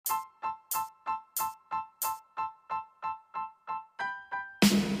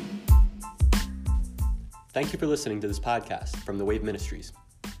Thank you for listening to this podcast from The Wave Ministries.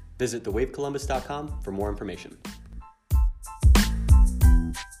 Visit thewavecolumbus.com for more information.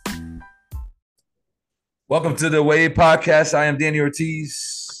 Welcome to the Wave Podcast. I am Danny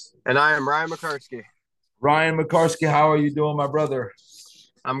Ortiz. And I am Ryan Mocarski. Ryan Mocarski, how are you doing, my brother?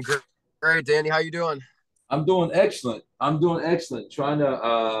 I'm great, Danny. How you doing? I'm doing excellent. Trying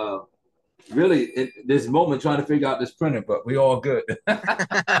to this moment trying to figure out this printer, but we all good.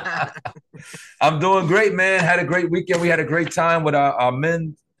 I'm doing great, man. Had a great weekend. We had a great time with our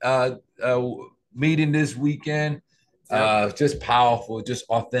men meeting this weekend. Just powerful, just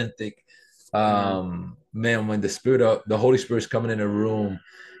authentic. Man, when the Holy Spirit's coming in the room.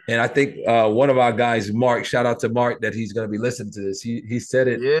 And I think one of our guys, Mark, shout out to Mark that he's going to be listening to this. He said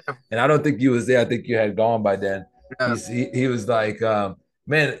it. Yeah. And I don't think you was there. I think you had gone by then. Yeah. He was like,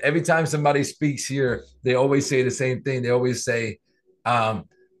 man, every time somebody speaks here, they always say the same thing. They always say, I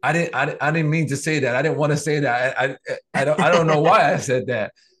didn't mean to say that. I didn't want to say that. I don't know why I said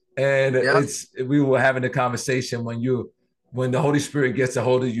that. And we were having a conversation when the Holy Spirit gets a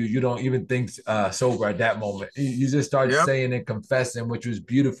hold of you, you don't even think sober at that moment. You just start saying and confessing, which was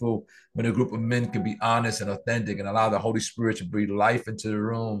beautiful when a group of men can be honest and authentic and allow the Holy Spirit to breathe life into the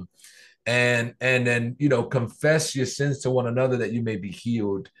room. And then, confess your sins to one another that you may be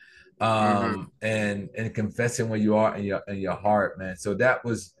healed, and confessing where you are in your heart, man. So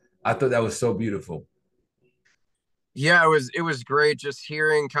I thought that was so beautiful. Yeah, it was great just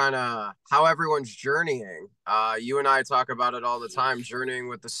hearing kind of how everyone's journeying. You and I talk about it all the time, journeying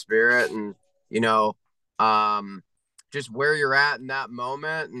with the Spirit and, just where you're at in that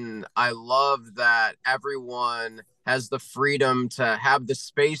moment. And I love that everyone has the freedom to have the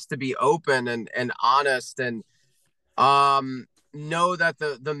space to be open and honest and know that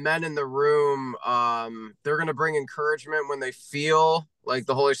the men in the room, they're going to bring encouragement when they feel like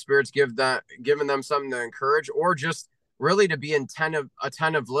the Holy Spirit's giving them something to encourage, or just really to be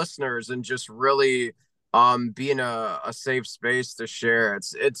attentive listeners and just really be in a safe space to share.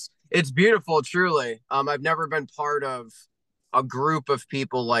 It's beautiful, truly. I've never been part of a group of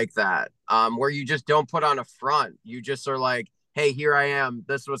people like that, where you just don't put on a front. You just are like, hey, here I am.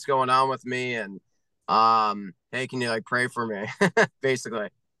 This is what's going on with me. And hey, can you pray for me? Basically.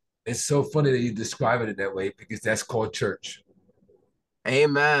 It's so funny that you describe it that way, because that's called church.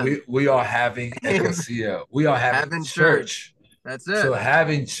 Amen. We are having ecclesia. We are having church. That's it. So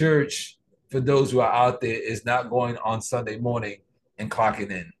having church, for those who are out there, is not going on Sunday morning and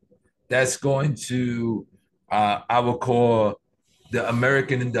clocking in. That's going to, I will call, the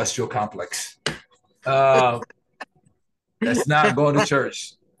American industrial complex. That's not going to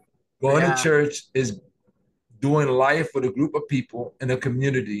church. Going to church is doing life with a group of people in a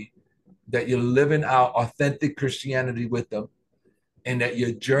community that you're living out authentic Christianity with them, and that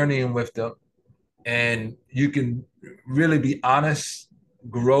you're journeying with them, and you can really be honest,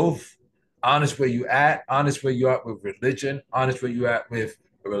 growth, honest where you at, honest where you are with religion, honest where you at with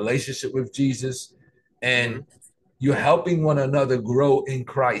a relationship with Jesus, and you're helping one another grow in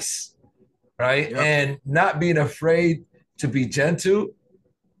Christ, right? And not being afraid to be gentle,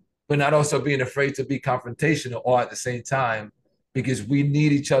 but not also being afraid to be confrontational all at the same time, because we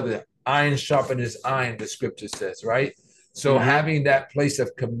need each other. Iron sharpens iron, the scripture says, right? So having that place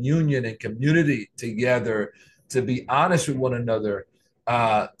of communion and community together, to be honest with one another.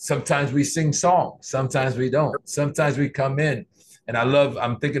 Sometimes we sing songs, sometimes we don't. Sometimes we come in, and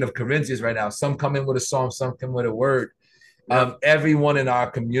I'm thinking of Corinthians right now. Some come in with a song, some come with a word. Everyone in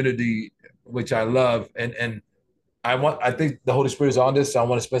our community, which I love, and I think the Holy Spirit is on this, so I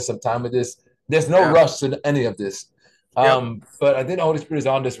want to spend some time with this. There's no rush to any of this. But I think the Holy Spirit is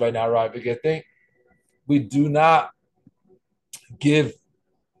on this right now, right? Because I think we do not give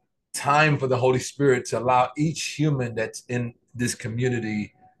time for the Holy Spirit to allow each human that's in this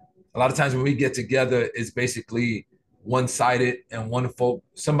community. A lot of times when we get together, it's basically one-sided, and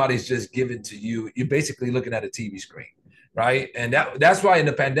somebody's just given to you. You're basically looking at a TV screen, right? And that's why in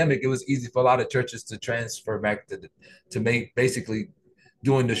the pandemic, it was easy for a lot of churches to transfer back to make basically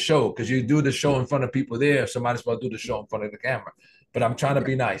doing the show, because you do the show in front of people there, so might as well do the show in front of the camera. But I'm trying to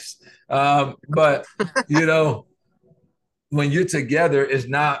be nice. But, when you're together, it's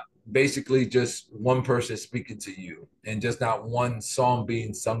not basically just one person speaking to you, and just not one song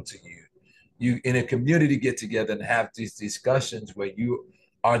being sung to you. You in a community get together and have these discussions where you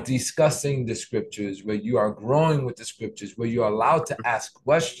are discussing the scriptures, where you are growing with the scriptures, where you're allowed to ask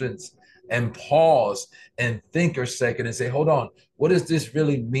questions and pause and think a second and say, hold on, what does this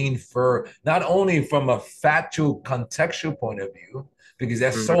really mean, for not only from a factual contextual point of view, because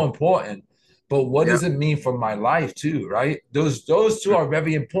that's so important, but what does it mean for my life too, right? Those two are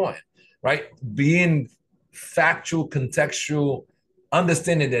very important, right? Being factual, contextual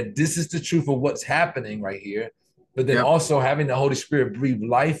understanding that this is the truth of what's happening right here, but then also having the Holy Spirit breathe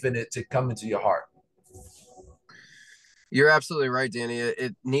life in it to come into your heart. You're absolutely right, Danny.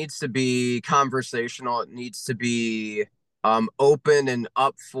 It needs to be conversational. It needs to be open and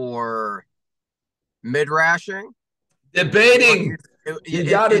up for midrashing, debating. You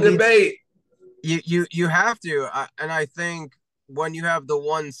got to debate. You have to, and I think when you have the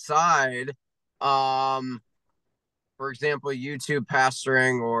one side, for example, YouTube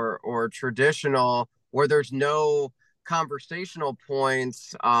pastoring or traditional, where there's no conversational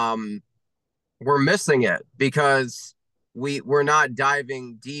points, we're missing it because we're not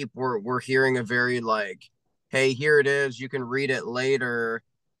diving deep. We're hearing a very like, hey, here it is. You can read it later.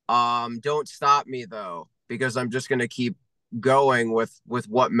 Don't stop me though, because I'm just gonna keep going with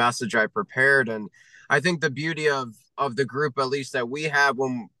what message I prepared. And I think the beauty of the group, at least that we have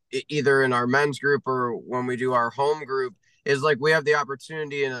when either in our men's group or when we do our home group, is like we have the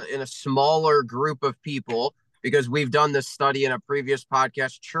opportunity in a smaller group of people, because we've done this study in a previous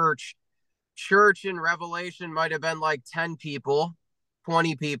podcast. Church in Revelation might have been like 10 people,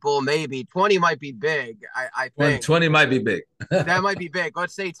 20 people, maybe 20 might be big. I think 20 might be big. That might be big.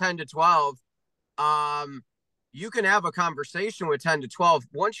 Let's say 10 to 12. You can have a conversation with 10 to 12.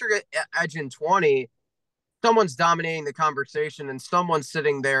 Once you're edging 20, someone's dominating the conversation and someone's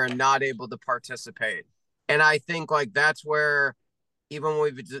sitting there and not able to participate. And I think like that's where, even when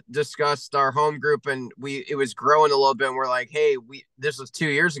we've discussed our home group and it was growing a little bit, and we're like, hey, this was 2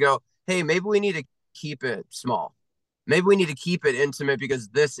 years ago. Hey, maybe we need to keep it small. Maybe we need to keep it intimate because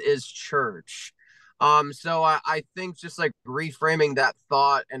this is church. So I think just like reframing that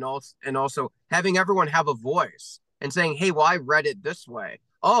thought and also having everyone have a voice and saying, hey, well, I read it this way.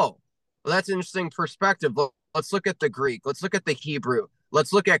 Oh, well, that's an interesting perspective. Let's look at the Greek. Let's look at the Hebrew.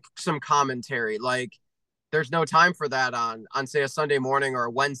 Let's look at some commentary. Like, there's no time for that on say a Sunday morning or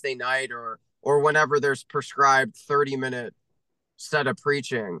a Wednesday night or whenever there's prescribed 30-minute set of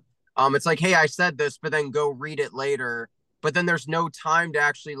preaching. It's like, hey, I said this, but then go read it later. But then there's no time to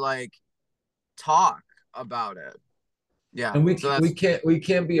actually like talk about it. Yeah. And we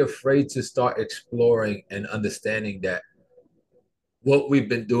can't be afraid to start exploring and understanding that what we've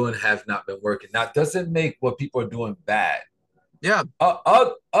been doing has not been working. Now, it doesn't make what people are doing bad. Yeah.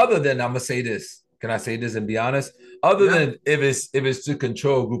 Other than, I'm gonna say this. Can I say this and be honest? Other than if it's to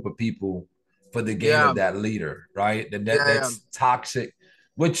control a group of people for the gain of that leader, right? Then that's toxic.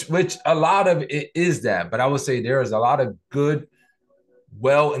 Which a lot of it is that. But I would say there is a lot of good,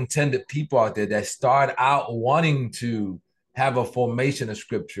 well-intended people out there that start out wanting to have a formation of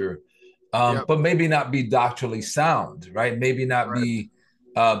scripture, but maybe not be doctrinally sound, right? Maybe not be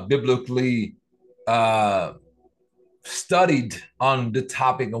biblically studied on the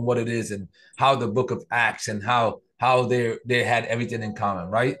topic and what it is and how the book of Acts and how they had everything in common,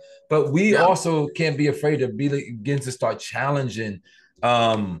 right? But we also can't be afraid to begin to start challenging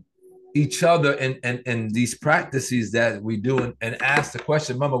each other and these practices that we do and ask the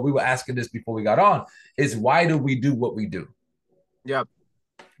question. Remember, we were asking this before we got on, is why do we do what we do? Yep.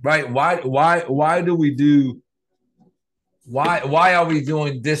 Right. Why do we do why are we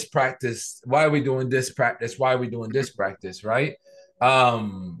doing this practice? Why are we doing this practice? Why are we doing this practice? Right.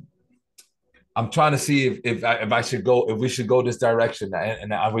 I'm trying to see if we should go this direction,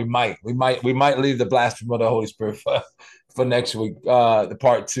 and we might leave the blasphemy of the Holy Spirit for next week, the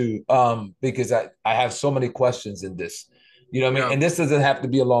part 2, because I have so many questions in this, you know what I mean? And this doesn't have to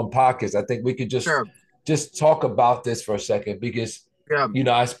be a long podcast. I think we could just talk about this for a second, because you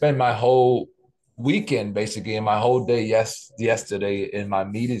know, I spend my whole weekend basically and my whole day yesterday in my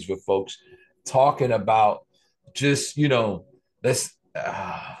meetings with folks talking about just, you know, let's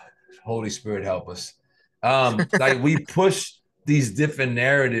Holy Spirit help us. Like we push these different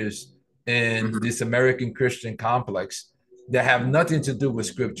narratives in this American Christian complex that have nothing to do with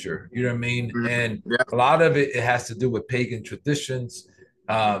scripture. You know what I mean? And a lot of it has to do with pagan traditions,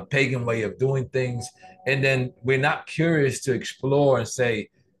 pagan way of doing things. And then we're not curious to explore and say,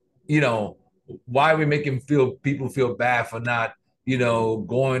 you know, why are we making people feel bad for not, you know,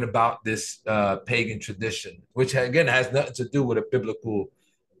 going about this pagan tradition, which again has nothing to do with a biblical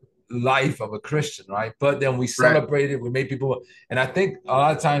life of a Christian, right? But then we celebrate it, we make people, and I think a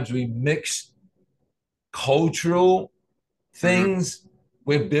lot of times we mix cultural things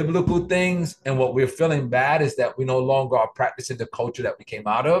with biblical things, and what we're feeling bad is that we no longer are practicing the culture that we came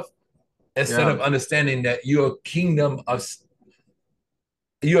out of, instead of understanding that you're a kingdom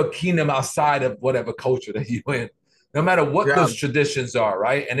outside of whatever culture that you're in, no matter what those traditions are,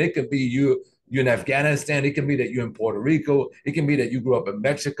 right? And it could be you're in Afghanistan. It can be that you're in Puerto Rico. It can be that you grew up in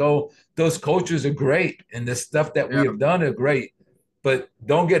Mexico. Those cultures are great, and the stuff that we have done are great. But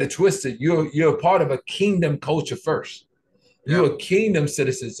don't get it twisted. You're a part of a kingdom culture first. You're a kingdom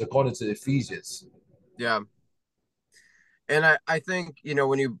citizens according to Ephesians. Yeah. And I think, you know,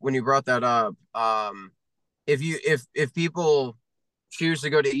 when you brought that up, if people choose to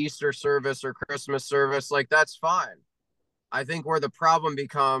go to Easter service or Christmas service, like, that's fine. I think where the problem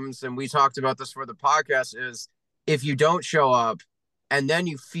becomes, and we talked about this for the podcast, is if you don't show up and then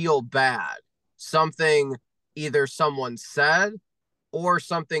you feel bad, something either someone said or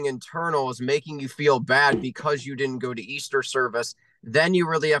something internal is making you feel bad because you didn't go to Easter service, then you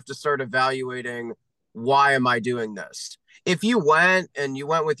really have to start evaluating, why am I doing this? If you went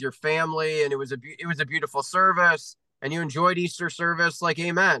with your family and it was a beautiful service and you enjoyed Easter service, like,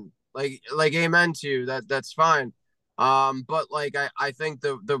 amen, like amen to that. That's fine. But like, I think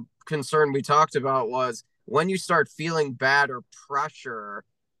the concern we talked about was when you start feeling bad or pressure,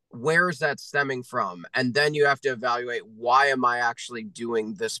 where is that stemming from? And then you have to evaluate, why am I actually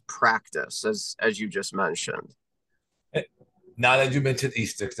doing this practice, as you just mentioned? Now that you mentioned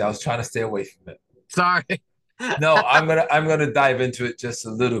Easter, because I was trying to stay away from it. Sorry. No, I'm gonna dive into it just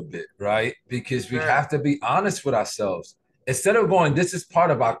a little bit, right? Because we have to be honest with ourselves. Instead of going, this is part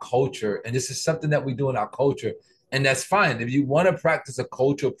of our culture, and this is something that we do in our culture, and that's fine. If you want to practice a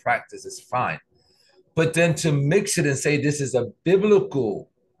cultural practice, it's fine. But then to mix it and say this is a biblical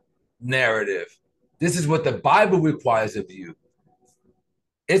narrative, this is what the Bible requires of you.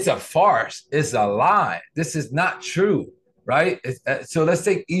 It's a farce. It's a lie. This is not true, right? So let's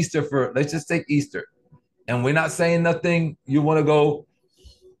take Easter let's just take Easter. And we're not saying nothing. You want to go.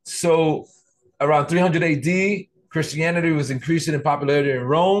 So around 300 AD, Christianity was increasing in popularity in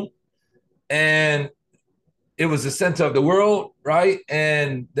Rome. And it was the center of the world, right?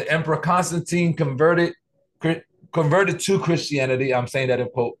 And the Emperor Constantine converted to Christianity. I'm saying that in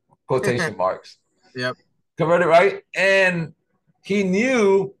quotation marks. Yep. Converted, right? And he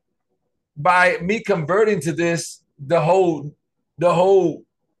knew by me converting to this, the whole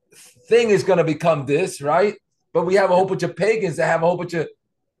thing is going to become this, right? But we have a whole bunch of pagans that have a whole bunch of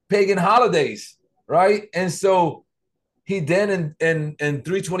pagan holidays, right? And so he then in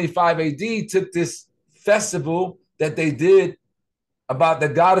 325 AD took this festival that they did about the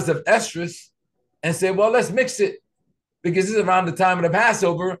goddess of Estrus and said, well, let's mix it because this is around the time of the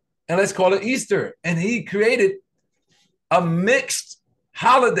Passover and let's call it Easter. And he created a mixed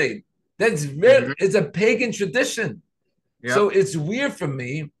holiday that's very, it's a pagan tradition. Yep. So it's weird for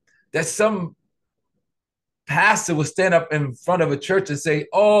me that some pastor will stand up in front of a church and say,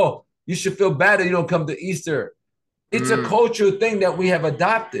 oh, you should feel bad that you don't come to Easter. It's a cultural thing that we have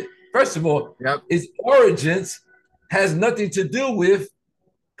adopted. First of all, its origins has nothing to do with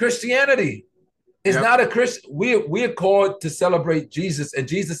Christianity. It's not a Christian. We're called to celebrate Jesus, and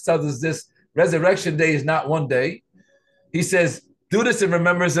Jesus tells us this: Resurrection Day is not one day. He says, "Do this in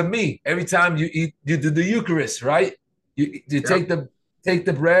remembrance of me." Every time you eat, you do the Eucharist, right? You take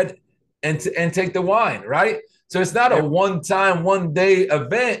the bread and take the wine, right? So it's not a one-time, one-day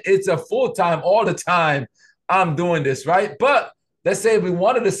event. It's a full-time, all the time. I'm doing this, right? But let's say we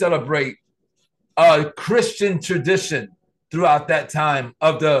wanted to celebrate a Christian tradition throughout that time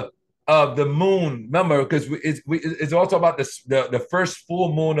of the moon. Remember, because it's also about the first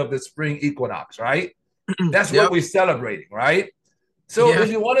full moon of the spring equinox, right? That's what we're celebrating, right? So if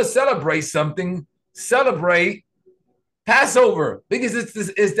you want to celebrate something, celebrate Passover because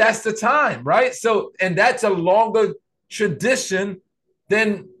that's the time, right? So, and that's a longer tradition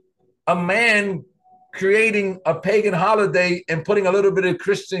than a man creating a pagan holiday and putting a little bit of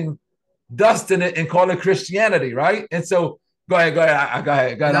Christian dust in it and call it Christianity, right? And so, go ahead. Go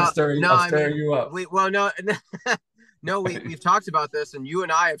ahead. I'm stirring you up. We've talked about this, and you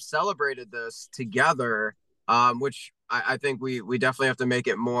and I have celebrated this together, which I think we definitely have to make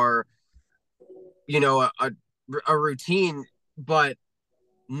it more, a routine. But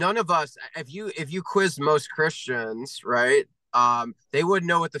none of us, if you quiz most Christians, right? They wouldn't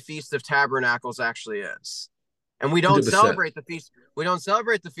know what the Feast of Tabernacles actually is. And we don't 100%. Celebrate the feast. We don't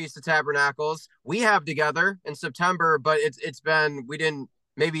celebrate the Feast of Tabernacles. We have together in September, but we didn't,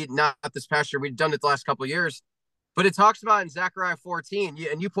 maybe not this past year. We've done it the last couple of years, but it talks about in Zechariah 14,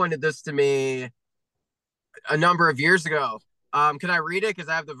 and you pointed this to me a number of years ago. Can I read it? Because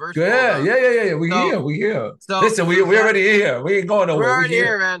I have the verse. Yeah. We here. So, listen, we already here. We ain't going nowhere. We're already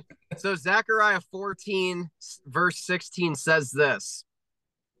here, man. So Zechariah 14, verse 16 says this,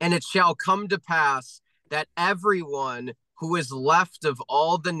 and it shall come to pass that everyone who is left of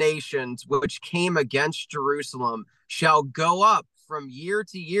all the nations which came against Jerusalem shall go up from year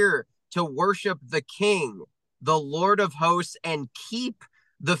to year to worship the King, the Lord of hosts, and keep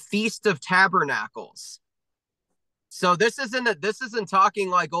the Feast of Tabernacles. So this isn't talking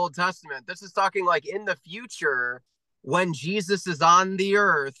like Old Testament. This is talking like in the future when Jesus is on the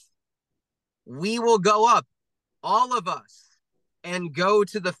earth, we will go up, all of us, and go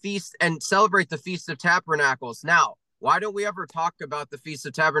to the feast and celebrate the Feast of Tabernacles. Now, why don't we ever talk about the Feast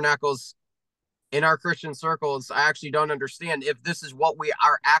of Tabernacles in our Christian circles? I actually don't understand if this is what we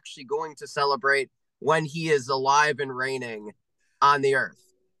are actually going to celebrate when he is alive and reigning on the earth.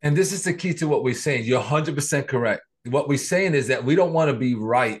 And this is the key to what we're saying. You're 100% correct. What we're saying is that we don't want to be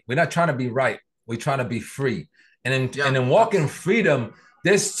right. We're not trying to be right. We're trying to be free. And in walking freedom,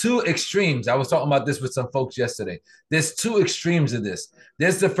 there's two extremes. I was talking about this with some folks yesterday. There's two extremes of this.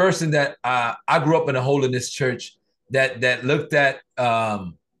 There's the person that I grew up in a holiness church that looked at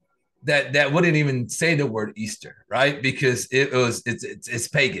that wouldn't even say the word Easter, right? Because it's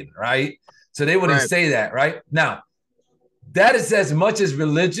pagan, right? So they wouldn't say that, right? Now, that is as much as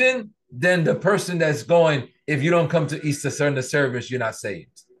religion than the person that's going, if you don't come to Easter Sunday service, you're not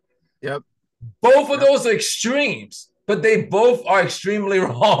saved. Yep. Both of those are extremes, but they both are extremely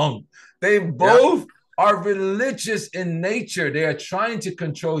wrong. They both are religious in nature. They are trying to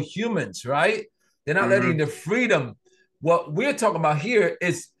control humans, right? They're not letting the freedom. What we're talking about here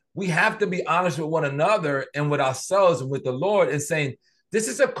is we have to be honest with one another and with ourselves and with the Lord and saying, this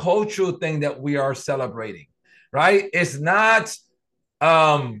is a cultural thing that we are celebrating, right? It's not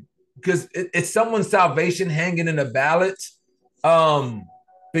because it's someone's salvation hanging in a balance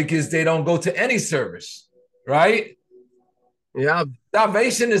because they don't go to any service, right? Yeah.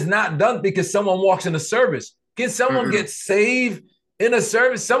 Salvation is not done because someone walks in a service. Can someone get saved in a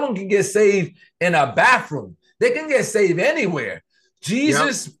service? Someone can get saved in a bathroom. They can get saved anywhere.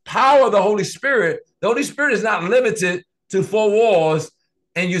 Jesus' power, the Holy Spirit is not limited to 4 walls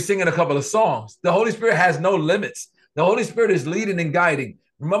and you're singing a couple of songs. The Holy Spirit has no limits. The Holy Spirit is leading and guiding.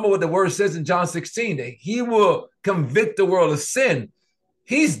 Remember what the word says in John 16, that he will convict the world of sin.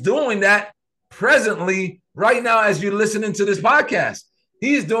 He's doing that presently right now as you're listening to this podcast.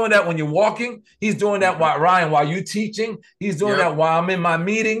 He's doing that when you're walking. He's doing that while you're teaching. He's doing that while I'm in my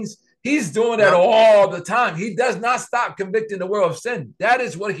meetings. He's doing that all the time. He does not stop convicting the world of sin. That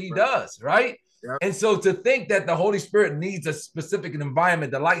is what he does, right? Yep. And so to think that the Holy Spirit needs a specific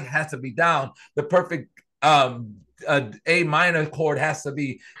environment, the light has to be down, the perfect A minor chord has to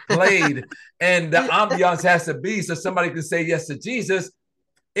be played, and the ambiance has to be so somebody can say yes to Jesus,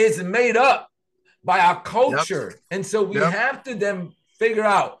 is made up by our culture. And so we have to then figure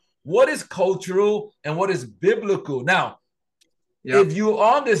out what is cultural and what is biblical. Now, if you're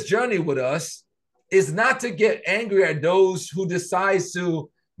on this journey with us, it's not to get angry at those who decide to,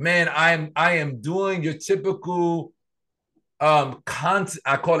 man, I am doing your typical I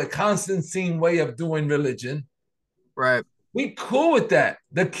call it Constantine way of doing religion. Right. We cool with that.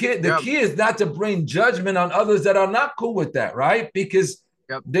 The key is not to bring judgment on others that are not cool with that, right? Because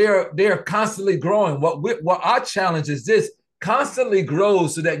they're constantly growing. What our challenge is this: constantly grow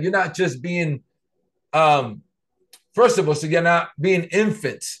so that you're not just being first of all, so you're not being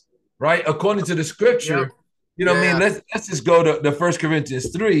infants, right? According to the scripture, you know what I mean? Let's just go to the 1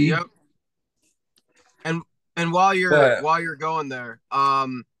 Corinthians 3. Yep. And while you're going there, I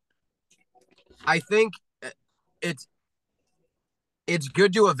think it's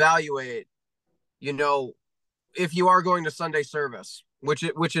good to evaluate, you know, if you are going to Sunday service,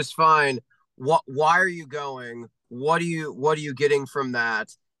 which is fine. Why are you going? What are you getting from that?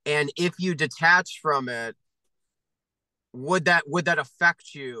 And if you detach from it, would that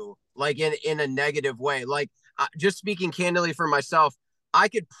affect you like in a negative way? Like just speaking candidly for myself, I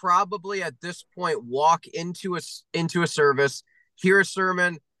could probably at this point walk into a service, hear a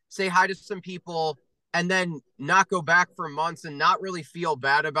sermon, say hi to some people, and then not go back for months and not really feel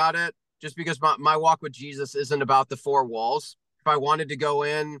bad about it, just because my walk with Jesus isn't about the 4 walls. If I wanted to go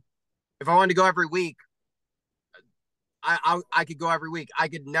every week, I could go every week. I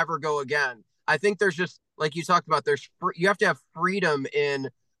could never go again. I think there's just, like you talked about, you have to have freedom in,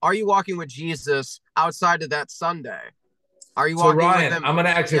 are you walking with Jesus outside of that Sunday? Are you walking Ryan, with him? I'm going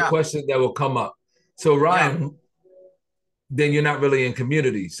to ask you a question that will come up. So Ryan, then you're not really in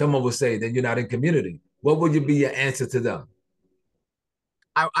community. Someone will say, then you're not in community. What would you be your answer to them?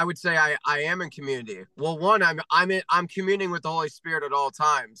 I would say I am in community. Well, one, I'm communing with the Holy Spirit at all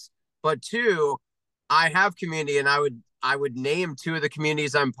times. But 2, I have community, and I would name 2 of the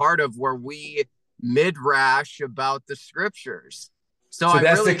communities I'm part of where we midrash about the scriptures. So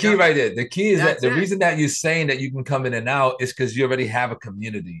that's really the key right there. The key is that the reason that you're saying that you can come in and out is because you already have a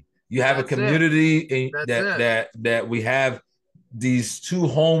community. You have a community that we have these 2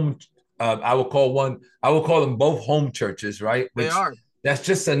 home I will call them both home churches, right? They are. That's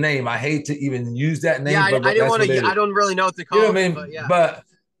just a name. I hate to even use that name. Yeah, but I didn't that's want what it to. is. I don't really know what to call You know what I it, mean? but yeah. But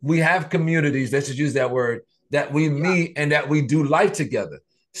we have communities, let's just use that word, that we meet and that we do life together.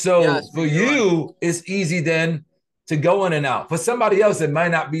 So Yes, for you, it's easy then to go in and out. For somebody else, it might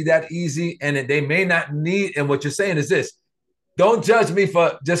not be that easy, and they may not need. And what you're saying is this: don't judge me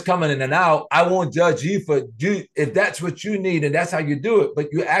for just coming in and out. I won't judge you for you if that's what you need and that's how you do it. But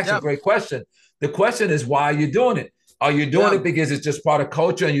you asked a great question. The question is, why are you doing it? Are you doing it because it's just part of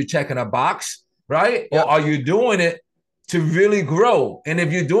culture and you're checking a box, right? Or are you doing it to really grow? And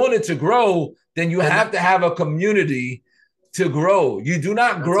if you're doing it to grow, then you have to have a community to grow. You do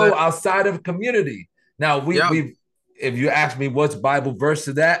not grow outside of community. Now, we if you ask me what's Bible verse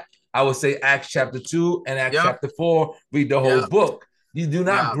to that, I would say Acts chapter 2 and Acts chapter 4. Read the whole book. You do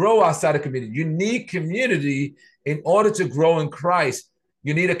not grow outside of community. You need community in order to grow in Christ.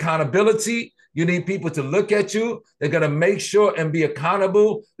 You need accountability. You need people to look at you. They're going to make sure and be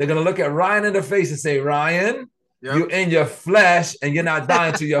accountable. They're going to look at Ryan in the face and say, Ryan, you're in your flesh and you're not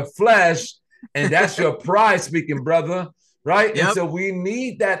dying to your flesh. And that's your pride speaking, brother. Right. And so we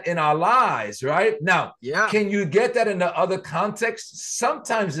need that in our lives. Right now, can you get that in the other contexts?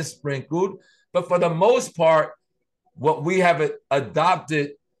 Sometimes it's sprinkled, but for the most part, what we have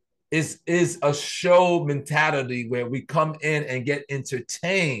adopted is a show mentality where we come in and get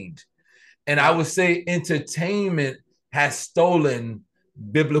entertained. And I would say entertainment has stolen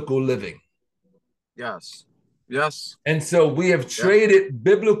biblical living. Yes. Yes. And so we have traded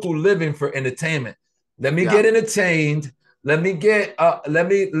biblical living for entertainment. Let me get entertained. Let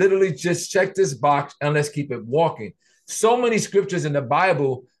me literally just check this box and let's keep it walking. So many scriptures in the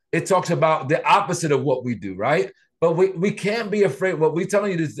Bible, it talks about the opposite of what we do, right? But we can't be afraid. What we're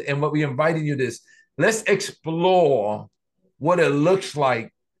telling you this and what we're inviting you this, let's explore what it looks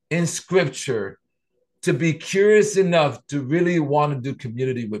like in scripture to be curious enough to really want to do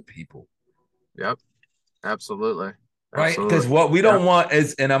community with people. Yep. Absolutely. Right? Because what we don't want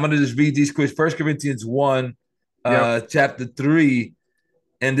is, and I'm going to just read these quick, 1 Corinthians 1, chapter 3.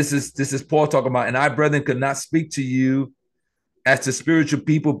 And this is Paul talking about, and I, brethren, could not speak to you as to spiritual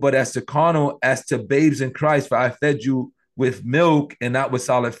people, but as to carnal, as to babes in Christ, for I fed you with milk and not with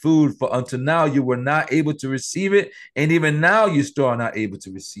solid food, for until now you were not able to receive it, and even now you still are not able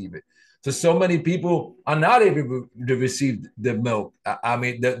to receive it. So many people are not able to receive the milk. I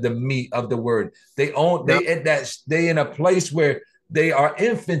mean, the meat of the word. They in a place where they are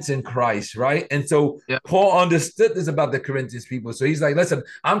infants in Christ, right? And so Paul understood this about the Corinthians people. So he's like, listen,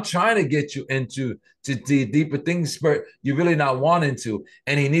 I'm trying to get you into the deeper things, but you're really not wanting to.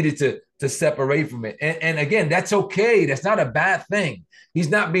 And he needed to separate from it. And again, that's okay. That's not a bad thing. He's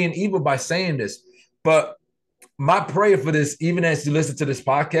not being evil by saying this. But my prayer for this, even as you listen to this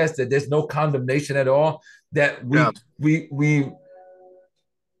podcast, that there's no condemnation at all, that we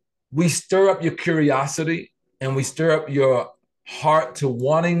stir up your curiosity and we stir up your heart to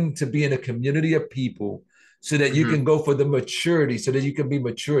wanting to be in a community of people so that you can go for the maturity, so that you can be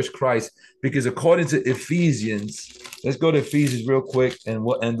mature as Christ. Because according to Ephesians, let's go to Ephesians real quick and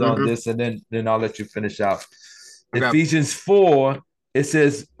we'll end on this, and then I'll let you finish out. Ephesians 4, it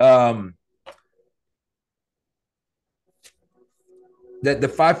says that the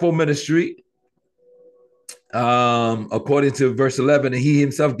fivefold ministry, according to verse 11, and he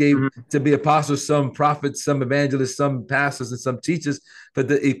himself gave to be apostles, some prophets, some evangelists, some pastors, and some teachers, for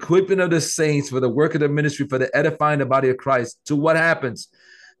the equipping of the saints, for the work of the ministry, for the edifying the body of Christ. To what happens?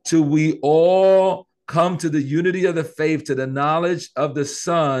 Till we all come to the unity of the faith, to the knowledge of the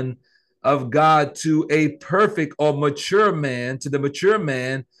Son of God, to a perfect or mature man, to the mature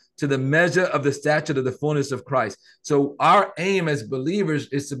man, to the measure of the stature of the fullness of Christ. So our aim as believers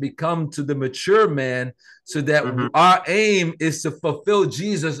is to become to the mature man, so that our aim is to fulfill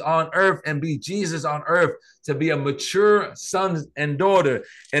Jesus on earth and be Jesus on earth, to be a mature son and daughter.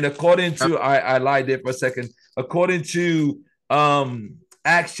 And according to, I lied there for a second, according to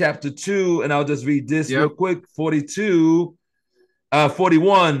Acts chapter 2, and I'll just read this real quick,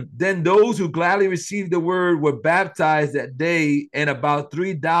 41, then those who gladly received the word were baptized that day, and about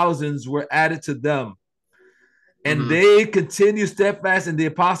 3,000 were added to them. And they continued steadfast in the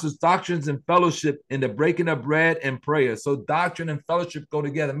apostles' doctrines and fellowship, in the breaking of bread and prayer. So doctrine and fellowship go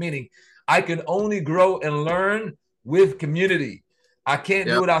together, meaning I can only grow and learn with community. I can't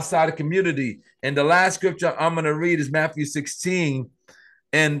do it outside of community. And the last scripture I'm going to read is Matthew 16.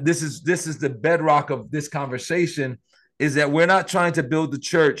 And this is the bedrock of this conversation, is that we're not trying to build the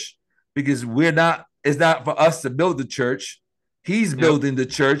church, because it's not for us to build the church. He's building the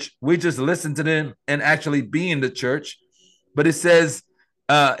church. We just listen to them and actually be in the church. But it says,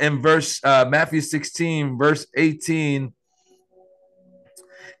 in verse Matthew 16, verse 18.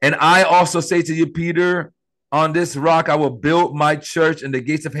 And I also say to you, Peter, on this rock I will build my church, and the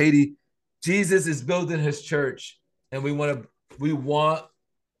gates of Hades. Jesus is building his church, and we want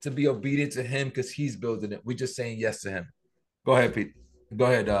to be obedient to him because he's building it. We're just saying yes to him. Go ahead, Pete. Go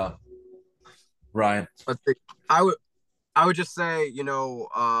ahead, Ryan. I would just say,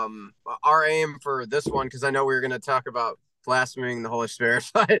 our aim for this one, because I know we were going to talk about blaspheming the Holy Spirit,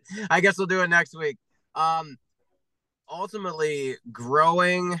 but I guess we'll do it next week. Ultimately,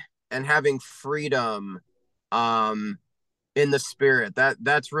 growing and having freedom in the Spirit,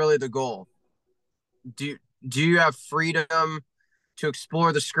 that's really the goal. Do you have freedom to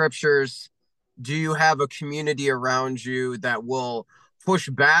explore the scriptures? Do you have a community around you that will push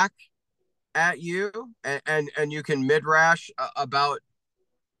back at you and you can midrash about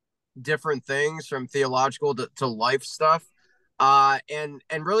different things from theological to life stuff? And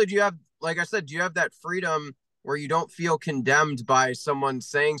really, do you have, like I said, do you have that freedom where you don't feel condemned by someone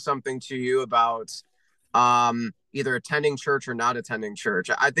saying something to you about either attending church or not attending church?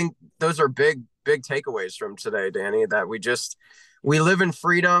 I think those are big takeaways from today, Danny, that we live in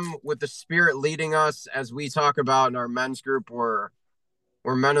freedom with the Spirit leading us. As we talk about in our men's group, we're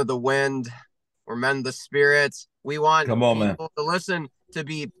men of the wind, we're men of the Spirit. We want people to listen to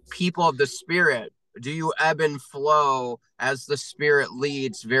be people of the Spirit. Do you ebb and flow as the Spirit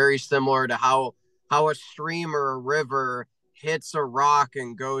leads? Very similar to how a stream or a river hits a rock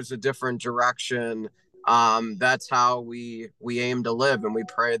and goes a different direction. That's how we aim to live, and we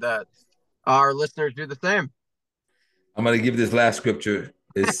pray that our listeners do the same. I'm going to give this last scripture.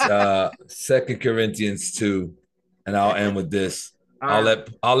 It's 2 Corinthians 2, and I'll end with this. I'll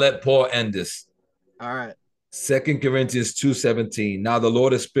let Paul end this. All right. 2 Corinthians 2:17. Now the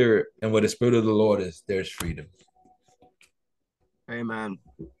Lord is spirit, and where the spirit of the Lord is, there's freedom. Amen.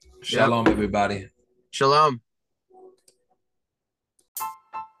 Shalom, everybody. Shalom.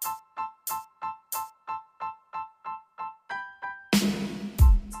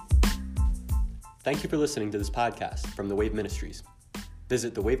 Thank you for listening to this podcast from The Wave Ministries.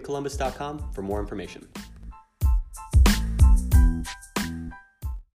 Visit thewavecolumbus.com for more information.